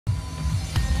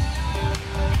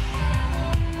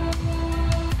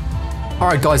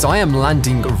Alright guys, I am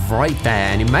landing right there,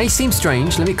 and it may seem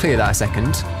strange, let me clear that a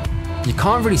second. You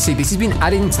can't really see, this has been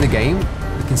added into the game.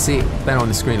 You can see it better on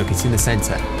the screen, look, it's in the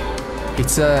center.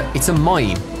 It's a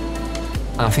mine.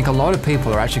 And I think a lot of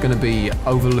people are actually going to be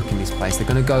overlooking this place. They're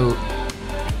going to go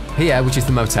here, which is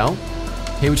the motel.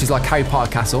 Here, which is like Harry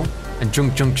Potter Castle, and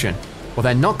Junk Junction. What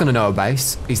they're not going to know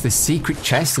about is the secret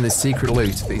chest and the secret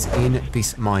loot that is in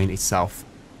this mine itself.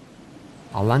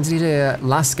 I landed here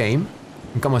last game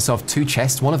and got myself 2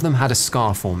 chests. One of them had a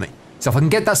scar for me. So if I can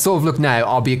get that sort of look now,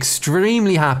 I'll be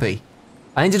extremely happy.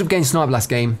 I ended up getting sniped last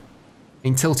game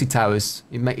in Tilted Towers.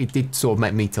 It did sort of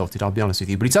make me tilted, I'll be honest with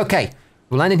you. But it's okay.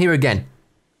 We'll land in here again.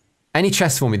 Any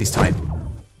chests for me this time?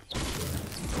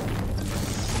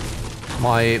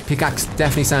 My pickaxe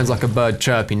definitely sounds like a bird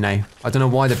chirping now. I don't know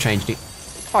why they've changed it.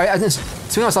 Alright,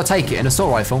 to be honest, I'll take it. An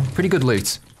assault rifle. Pretty good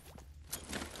loot.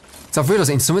 So I've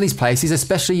realised in some of these places,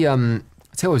 especially, I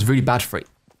tell you what was really bad for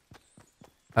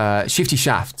it. Shifty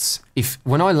shafts.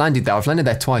 When I landed there, I've landed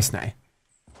there twice now.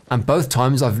 And both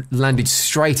times I've landed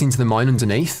straight into the mine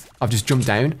underneath. I've just jumped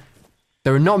down.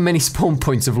 There are not many spawn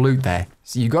points of loot there.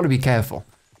 So you've got to be careful.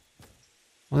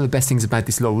 One of the best things about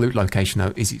this little loot location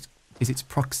though is its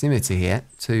proximity here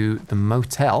to the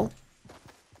motel.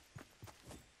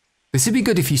 This would be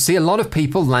good if you see a lot of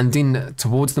people landing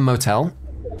towards the motel.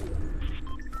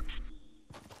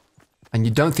 And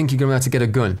you don't think you're going to be able to get a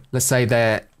gun. Let's say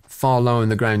they're far lower on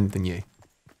the ground than you.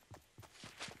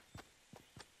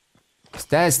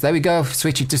 Stairs, there we go.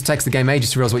 Switch, it just takes the game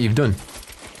ages to realise what you've done.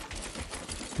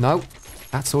 No,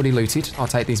 that's already looted. I'll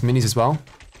take these minis as well.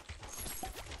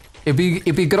 It'd be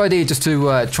a good idea just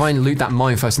to try and loot that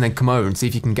mine first and then come over and see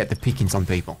if you can get the pickings on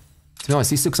people. To be honest,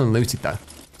 this looks unlooted though.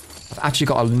 I've actually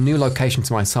got a new location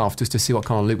to myself just to see what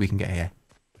kind of loot we can get here.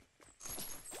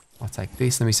 I'll take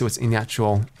this. Let me see what's in the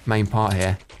actual main part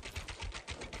here.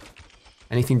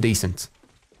 Anything decent?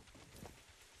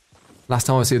 Last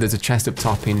time I see there's a chest up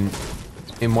top in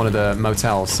one of the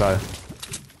motels, so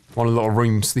one of the little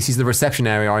rooms. This is the reception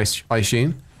area, I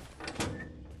assume.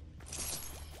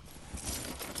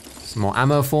 Some more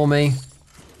ammo for me.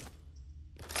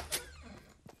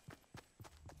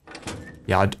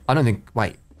 Yeah, I don't think...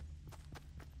 Wait.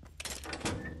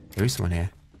 There is someone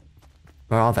here.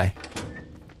 Where are they?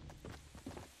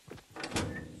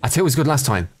 I tell you what was good last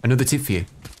time. Another tip for you.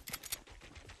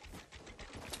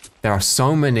 There are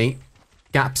so many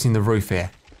gaps in the roof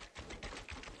here.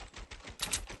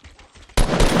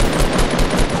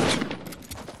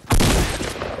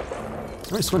 Is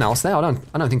there someone else there? I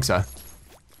don't think so.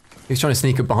 He's trying to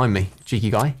sneak up behind me, cheeky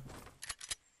guy.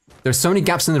 There's so many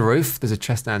gaps in the roof. There's a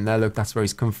chest down there. Look, that's where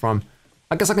he's come from.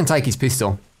 I guess I can take his pistol.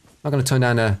 I'm not going to turn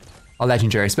down a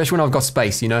legendary, especially when I've got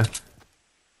space, you know.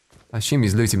 I assume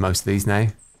he's looting most of these now.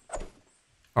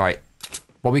 Alright,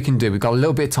 what we can do, we've got a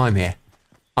little bit of time here.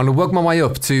 I'm going to work my way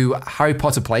up to Harry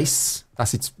Potter Place.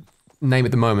 That's its name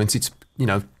at the moment. It's, you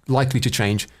know, likely to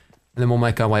change. And then we'll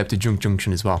make our way up to Junk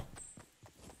Junction as well.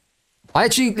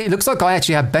 It looks like I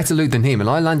actually had better loot than him, and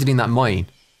I landed in that mine.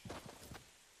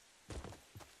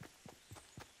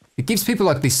 It gives people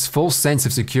like this false sense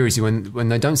of security when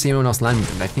they don't see anyone else landing.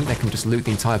 They think they can just loot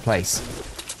the entire place.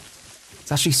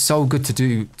 It's actually so good to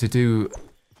do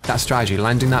that strategy,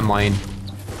 landing that mine.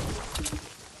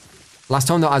 Last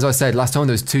time, as I said, last time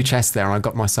there was 2 chests there, and I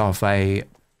got myself a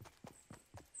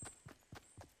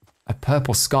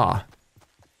purple scar.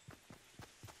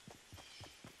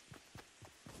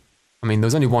 I mean, there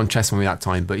was only 1 chest for me that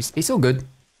time, but it's all good.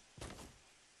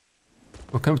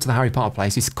 We'll come up to the Harry Potter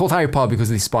place. It's called Harry Potter because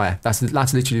of the spire. That's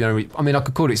literally the only reason. I mean, I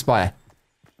could call it spire.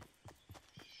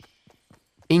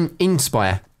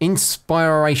 Inspire.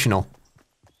 Inspirational.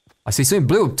 I see something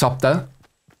blue up top, though.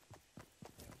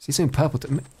 I see something purple.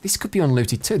 This could be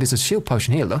unlooted, too. There's a shield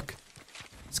potion here, look.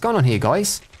 What's going on here,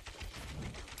 guys?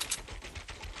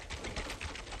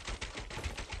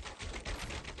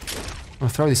 I'm going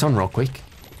to throw this on real quick.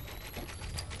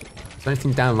 Is there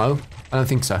anything down low? I don't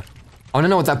think so. I don't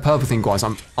know what that purple thing was.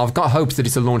 I've got hopes that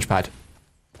it's a launch pad.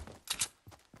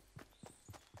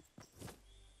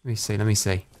 Let me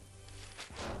see.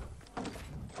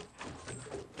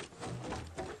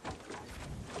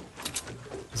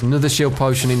 There's another shield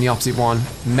potion in the opposite one.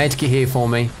 Medkit here for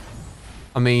me.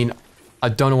 I mean, I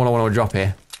don't know what I want to drop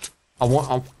here. I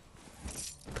want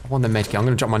the medkit. I'm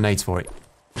going to drop my nades for it.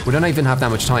 We don't even have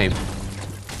that much time.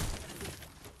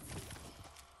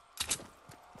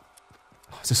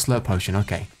 It's a slurp potion,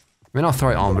 okay. I mean, I'll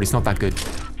throw it on, but it's not that good.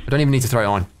 I don't even need to throw it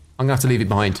on. I'm gonna have to leave it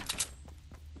behind.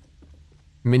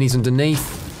 Minis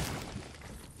underneath.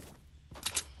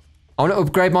 I want to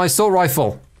upgrade my assault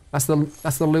rifle. That's the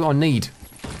loot I need.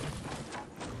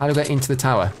 How do I get into the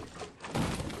tower?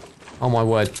 Oh my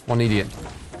word, what an idiot.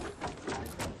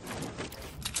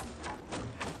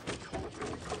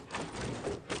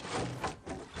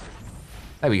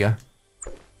 There we go.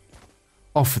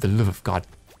 Oh, for the love of God.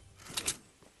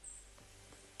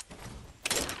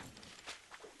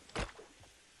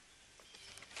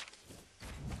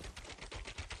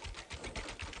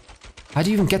 How do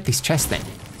you even get this chest then?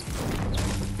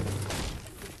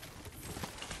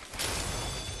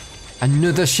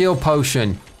 Another shield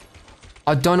potion.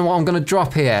 I don't know what I'm gonna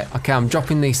drop here. Okay, I'm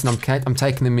dropping these and I'm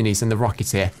taking the minis and the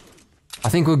rockets here. I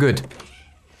think we're good.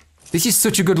 This is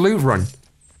such a good loot run.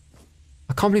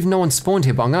 I can't believe no one spawned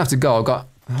here, but I'm gonna have to go.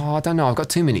 I don't know, I've got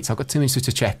 2 minutes. I've got 2 minutes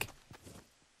to check.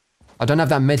 I don't have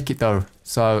that medkit though,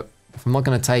 so if I'm not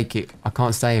gonna take it, I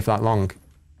can't stay here for that long.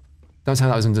 Don't tell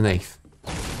me that was underneath.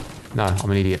 No,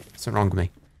 I'm an idiot. Something wrong with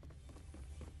me.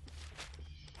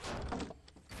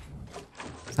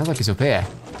 Sounds like it's up here.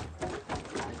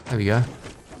 There we go.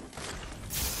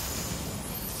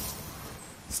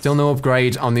 Still no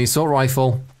upgrade on the assault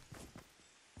rifle.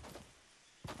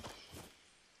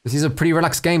 This is a pretty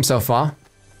relaxed game so far.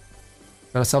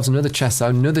 Got ourselves another chest though,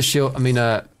 another shield,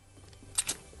 another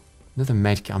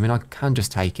medkit. I mean, I can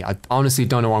just take it. I honestly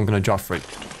don't know what I'm gonna drop for it.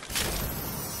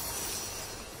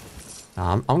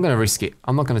 I'm gonna risk it.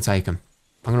 I'm not gonna take them.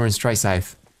 I'm gonna run straight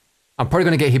south. I'm probably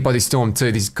gonna get hit by this storm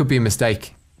too. This could be a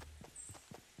mistake.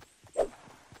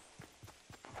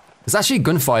 There's actually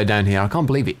gunfire down here. I can't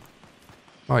believe it.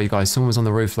 Alright, you guys, someone was on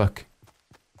the roof, look.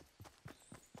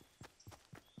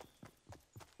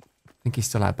 I think he's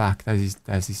still out back.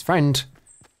 There's his friend.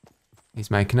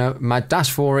 He's making a mad dash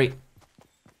for it.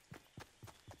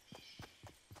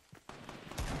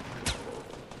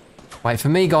 Wait for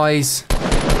me, guys.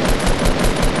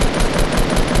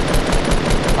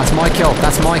 That's my kill.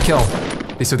 That's my kill.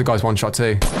 This other guy's one shot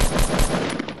too.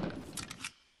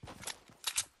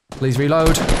 Please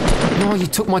reload. No, you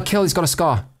took my kill. He's got a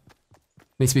scar.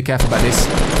 Need to be careful about this.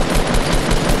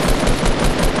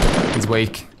 He's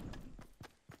weak.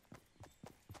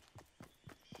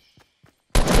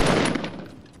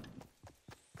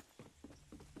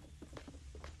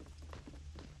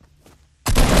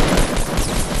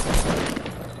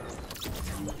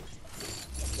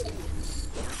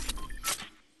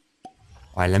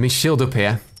 Alright, let me shield up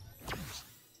here.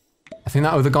 I think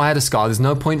that other guy had a scar. There's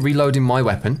no point reloading my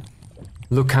weapon.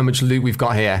 Look how much loot we've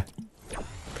got here.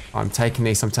 I'm taking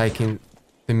this. I'm taking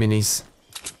the minis.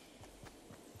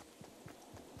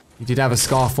 He did have a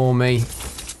scar for me.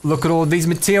 Look at all these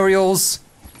materials.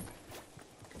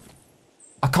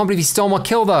 I can't believe he stole my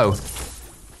kill though.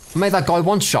 I made that guy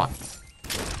one shot.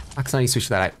 Accidentally switched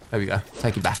that out. There we go.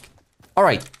 Take it back.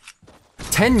 Alright.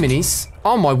 10 minis.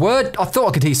 Oh my word. I thought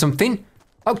I could hear something.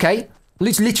 Okay.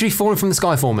 Loot's literally falling from the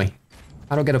sky for me.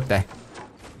 How do I get up there?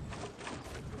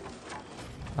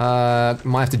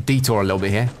 Might have to detour a little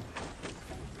bit here.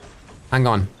 Hang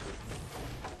on.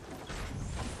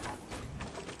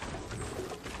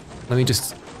 Let me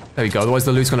just... There we go. Otherwise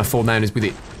the loot's gonna fall down with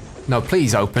it. No,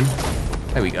 please open.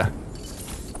 There we go.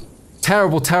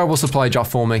 Terrible, terrible supply drop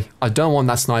for me. I don't want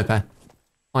that sniper.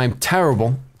 I am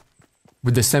terrible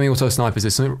with the semi-auto snipers.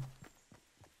 There's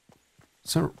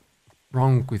something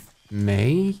wrong with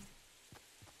me?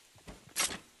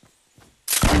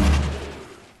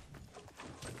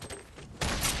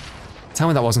 Tell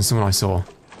me that wasn't someone I saw.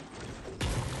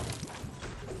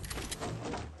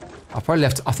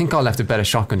 I think I left a better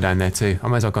shotgun down there too. I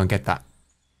might as well go and get that.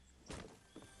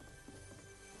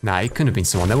 Nah, it couldn't have been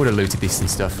someone. They would have looted this and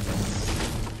stuff.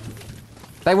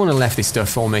 They wouldn't have left this stuff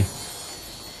for me.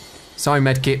 Sorry,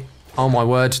 medkit. Oh my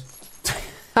word.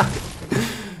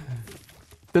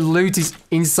 The loot is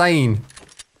insane.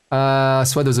 I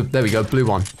swear there's a... There we go, blue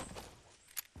one.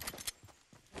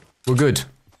 We're good.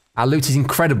 Our loot is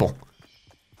incredible.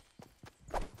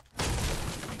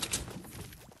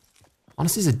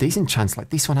 Honestly, there's a decent chance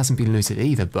like this one hasn't been looted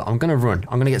either, but I'm gonna run.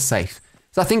 I'm gonna get safe.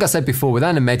 So I think I said before,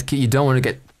 without a medkit, you don't want to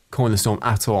get caught in the storm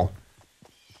at all.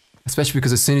 Especially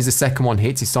because as soon as the second one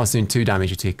hits, it starts doing 2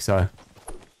 damage a tick, so...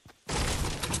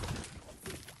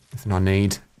 Nothing I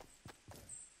need.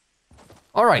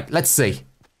 Alright, let's see.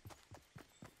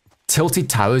 Tilted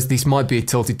Towers. This might be a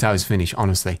Tilted Towers finish,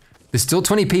 honestly. There's still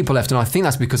 20 people left, and I think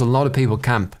that's because a lot of people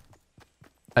camp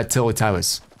at Tilted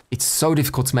Towers. It's so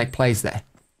difficult to make plays there.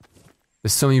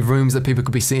 There's so many rooms that people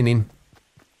could be sitting in.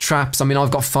 Traps. I mean,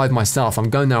 I've got 5 myself. I'm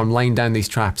going there, I'm laying down these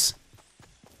traps.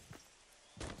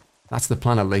 That's the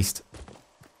plan, at least.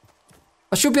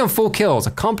 I should be on 4 kills.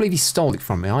 I can't believe he stole it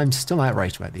from me. I'm still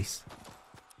outraged about this.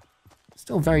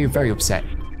 Still very, very upset.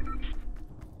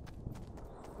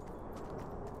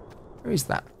 Where is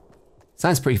that?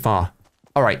 Sounds pretty far.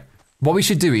 Alright. What we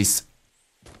should do is...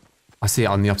 I see it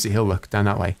on the opposite hill, look, down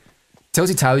that way.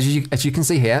 Tilted Towers, as you can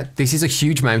see here, this is a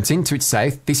huge mountain to its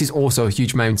south. This is also a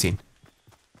huge mountain.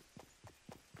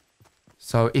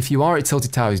 So if you are at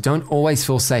Tilted Towers, don't always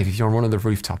feel safe if you're on one of the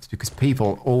rooftops, because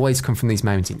people always come from these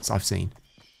mountains, I've seen.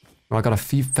 Well, I got a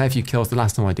fair few kills the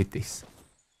last time I did this.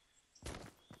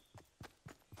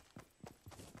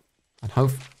 And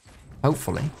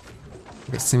hopefully,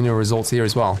 we'll get similar results here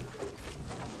as well.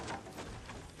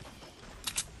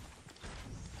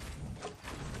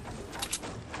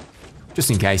 Just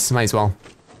in case, may as well.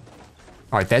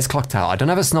 Alright, there's Clock Tower. I don't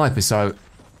have a sniper, so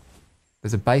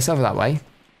there's a base over that way.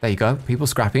 There you go, people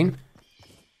scrapping.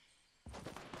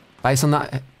 Base on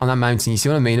that mountain, you see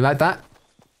what I mean about that?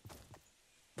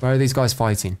 Where are these guys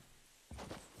fighting?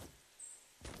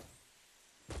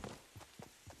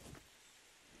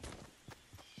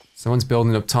 Someone's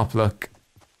building up top, look,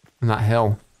 on that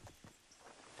hill.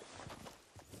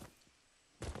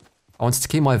 I wanted to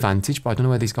keep my advantage, but I don't know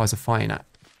where these guys are fighting at.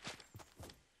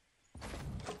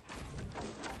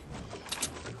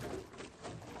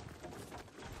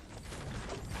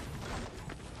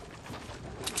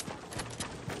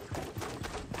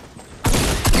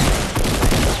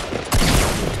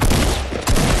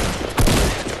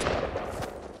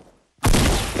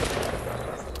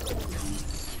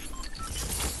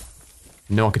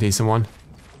 No, I could hear someone.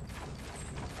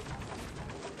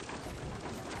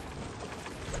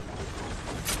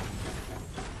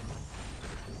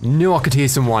 Knew I could hear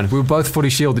someone. We were both fully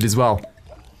shielded as well.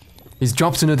 He's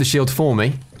dropped another shield for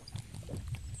me.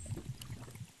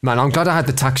 Man, I'm glad I had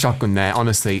the tac shotgun there,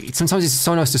 honestly. Sometimes it's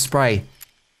so nice to spray.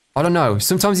 I don't know.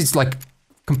 Sometimes it's like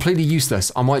completely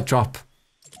useless. I might drop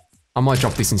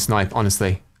this and snipe,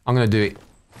 honestly. I'm gonna do it.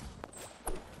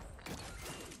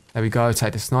 There we go,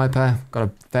 take the sniper. Got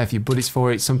a fair few bullets for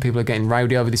it. Some people are getting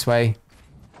rowdy over this way.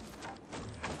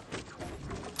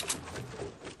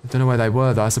 I don't know where they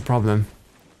were though, that's the problem.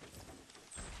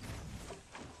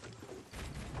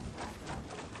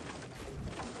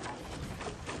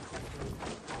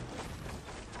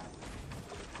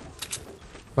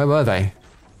 Where were they?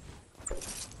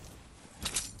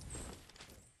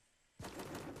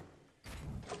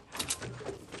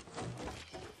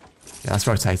 Yeah, that's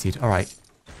rotated, alright.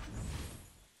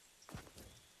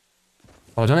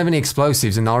 Well, I don't have any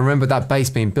explosives, and I remember that base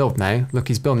being built now. Look,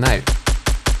 he's built now. I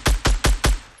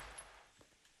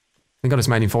think I just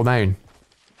made him fall down.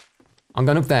 I'm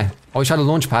going up there. I wish I had a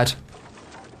launch pad.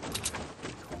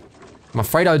 I'm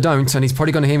afraid I don't, and he's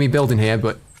probably going to hear me building here,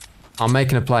 but I'm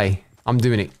making a play. I'm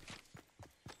doing it.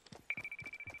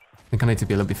 I think I need to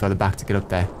be a little bit further back to get up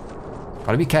there.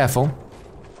 Gotta be careful.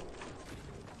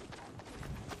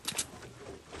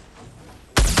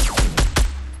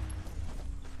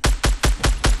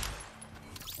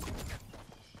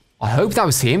 I hope that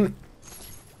was him.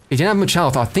 He didn't have much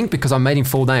health, I think, because I made him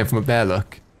fall down from up there,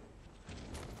 look.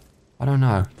 I don't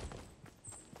know.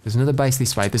 There's another base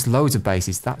this way. There's loads of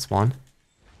bases. That's one.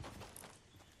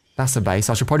 That's a base.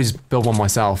 I should probably just build one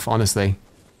myself, honestly.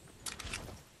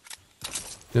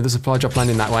 Another supply drop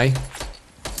landing that way.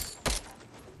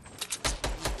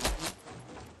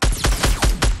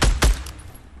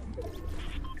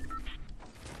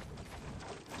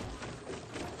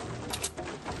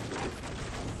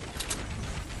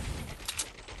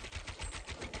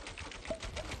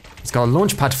 It's got a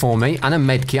launch pad for me and a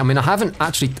med kit. I mean, I haven't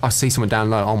actually... I see someone down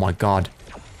low. Oh my god.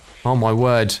 Oh my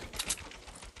word.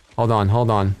 Hold on, hold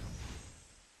on.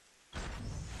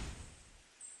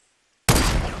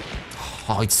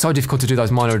 Oh, it's so difficult to do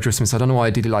those minor adjustments. I don't know why I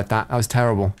did it like that. That was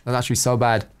terrible. That was actually so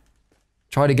bad.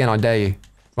 Try it again, I dare you.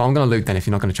 Well, I'm going to loot then if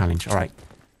you're not going to challenge. Alright.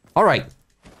 Alright.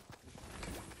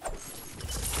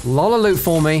 Lot of loot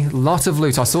for me. Lot of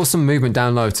loot. I saw some movement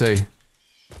down low too.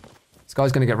 This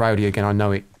guy's going to get rowdy again. I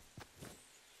know it.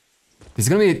 This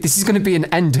is going to be an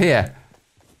end here.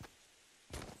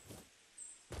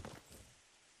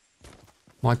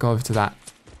 Might go over to that.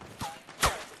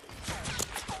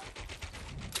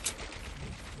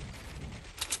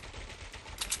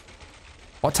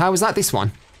 What tower was that? This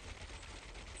one?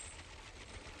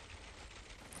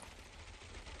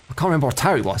 I can't remember what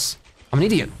tower it was. I'm an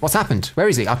idiot. What's happened? Where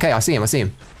is he? Okay, I see him. I see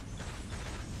him.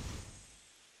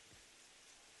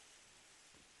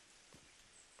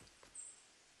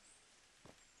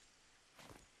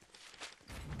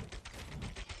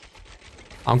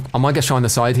 I might get shot on the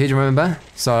side here, do you remember?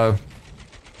 So,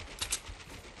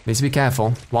 need to be careful.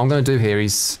 What I'm going to do here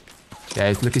is...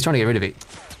 Yeah, look, he's trying to get rid of it.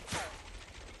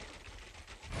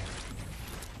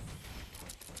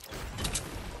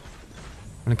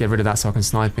 I'm going to get rid of that so I can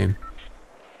snipe him.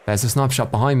 There's a sniper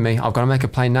shot behind me. I've got to make a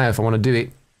play now if I want to do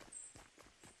it.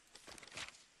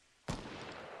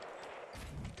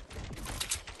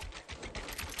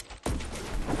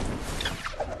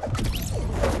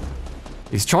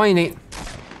 He's trying it.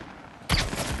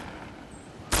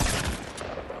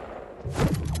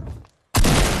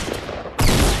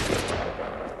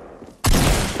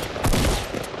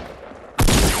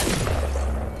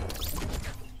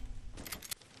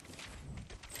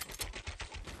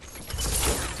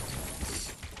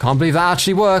 Can't believe that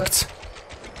actually worked.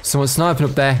 Someone's sniping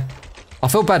up there. I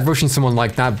feel bad rushing someone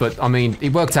like that, but I mean,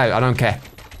 it worked out. I don't care.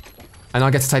 And I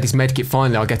get to take this medkit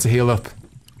finally. I'll get to heal up.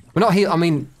 Well, not heal. I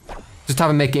mean, just have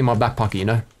a medkit in my back pocket, you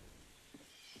know?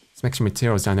 Some extra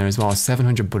materials down there as well.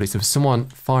 700 bullets. There's someone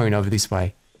firing over this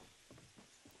way.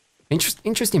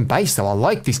 Interesting base though. I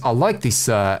like this. I like this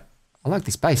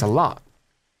base a lot.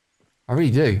 I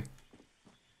really do.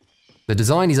 The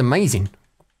design is amazing.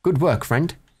 Good work,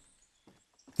 friend.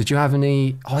 Did you have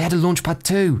any... Oh, he had a launch pad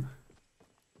too.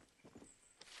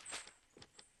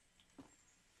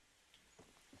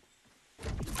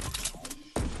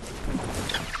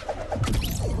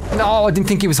 No, I didn't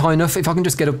think he was high enough. If I can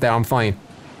just get up there, I'm fine.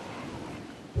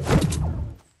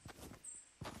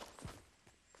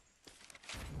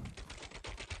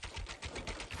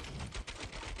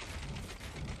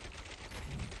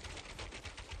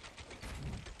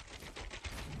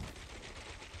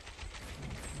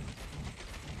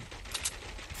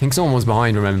 I think someone was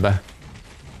behind, remember?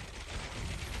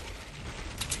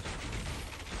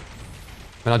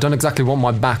 And I don't exactly want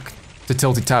my back to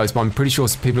Tilted Towers, but I'm pretty sure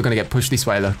people are going to get pushed this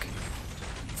way, look.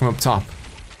 From up top.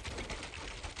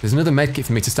 There's another medkit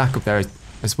for me to stack up there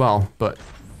as well, but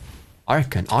I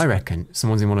reckon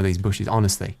someone's in one of these bushes,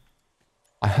 honestly.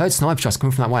 I heard sniper shots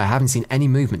coming from that way. I haven't seen any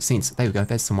movement since. There we go,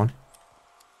 there's someone.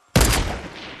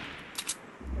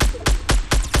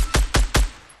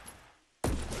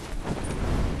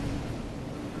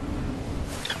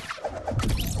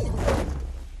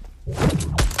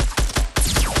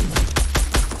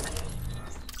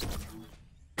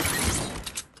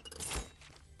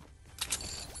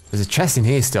 There's a chest in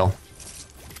here still.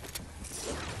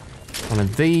 One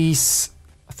of these.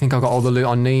 I think I got all the loot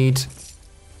I need.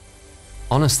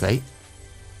 Honestly,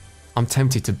 I'm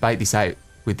tempted to bait this out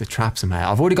with the trap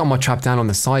somehow. I've already got my trap down on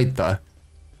the side though.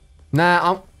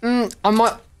 Nah, I'm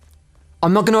not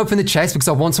going to open the chest because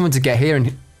I want someone to get here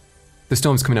and the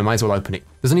storm's coming. I might as well open it.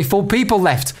 There's only 4 people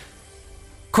left.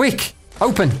 Quick,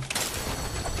 open.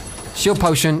 Shield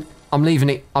potion. I'm leaving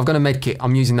it. I've got a med kit.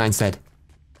 I'm using that instead.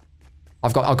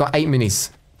 I've got 8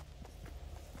 minis.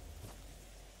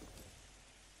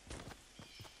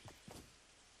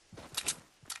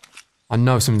 I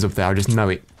know someone's up there, I just know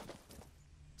it.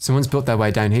 Someone's built their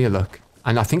way down here, look.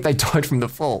 And I think they died from the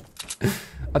fall.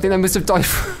 I think they must have died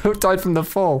from the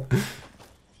fall.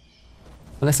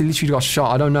 Unless they literally got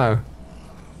shot, I don't know.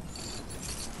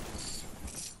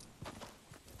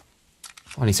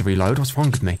 I need to reload, what's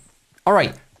wrong with me?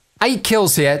 Alright, 8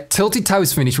 kills here, Tilted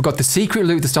Towers finished. We've got the secret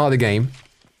loot at the start of the game.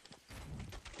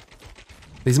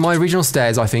 These are my original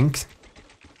stairs, I think.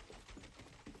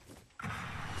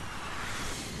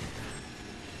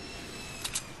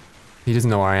 He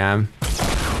doesn't know where I am.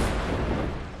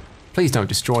 Please don't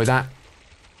destroy that.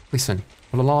 Listen,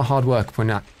 well, a lot of hard work putting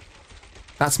that.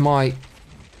 That's my...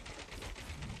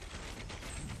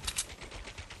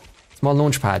 It's my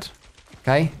launch pad,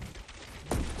 okay?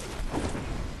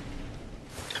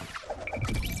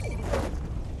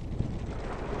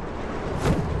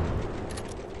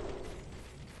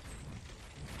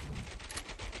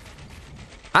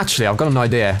 Actually, I've got an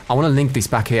idea. I want to link this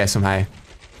back here somehow.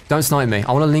 Don't snipe me.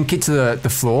 I want to link it to the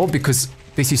floor because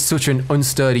this is such an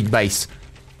unsturdy base.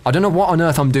 I don't know what on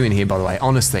earth I'm doing here, by the way,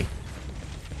 honestly.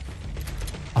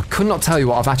 I could not tell you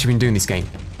what I've actually been doing this game.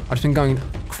 I've just been going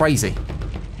crazy.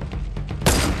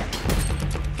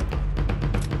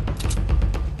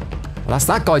 Well, that's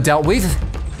that guy dealt with.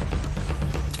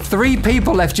 3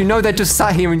 people left. You know they're just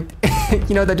sat here and...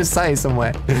 you know they're just sat here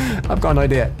somewhere. I've got an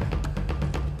idea.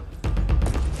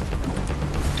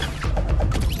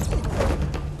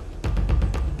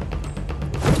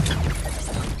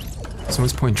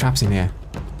 Someone's putting traps in here.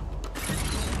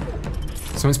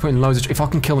 Someone's putting loads of... If I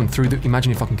can kill them through the...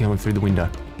 Imagine if I can kill them through the window.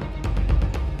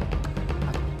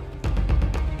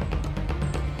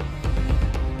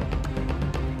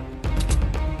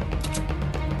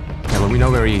 Okay, well, we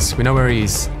know where he is. We know where he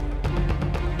is.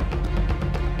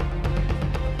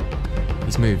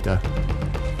 He's moved, though.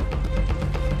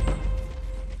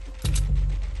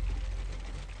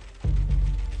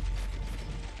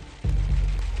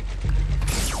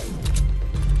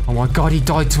 Oh my god, he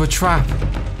died to a trap.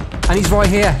 And he's right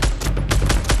here.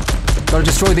 Gotta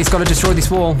destroy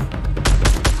this wall.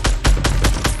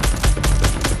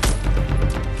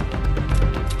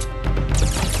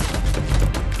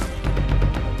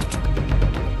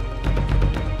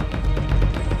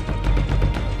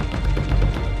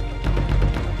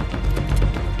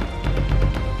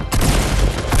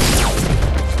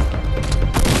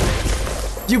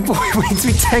 Your boy wins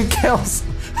with 10 kills.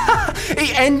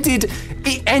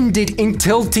 It ended in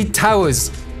tilted towers.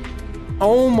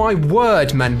 Oh my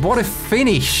word, man. What a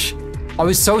finish. I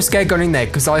was so scared going in there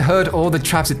because I heard all the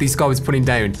traps that this guy was putting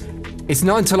down. It's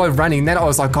not until I ran in there I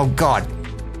was like, oh God.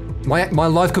 My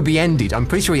life could be ended. I'm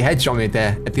pretty sure he headshot me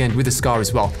there at the end with a scar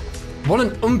as well. What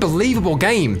an unbelievable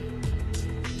game.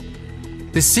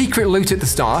 The secret loot at the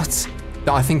start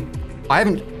that I think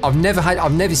I've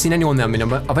never seen anyone there. I mean,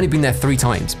 I've only been there 3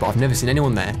 times, but I've never seen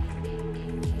anyone there.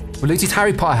 We looted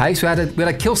Harry Potter house. We had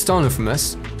a kill stolen from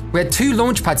us. We had 2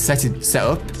 launch pads set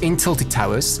up in tilted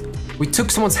towers. We took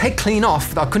someone's head clean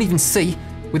off that I couldn't even see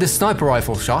with a sniper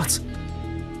rifle shot.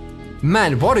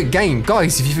 Man, what a game.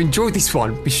 Guys, if you've enjoyed this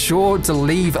one, be sure to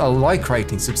leave a like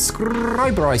rating,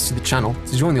 subscribe to the channel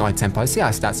to join the iTemp. I see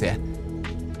our stats here.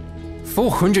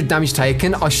 400 damage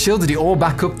taken. I shielded it all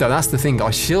back up though, that's the thing.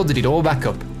 I shielded it all back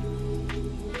up.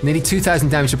 Nearly 2,000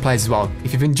 damage to players as well.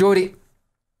 If you've enjoyed it,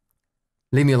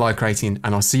 leave me a like rating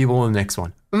and I'll see you all in the next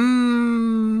one.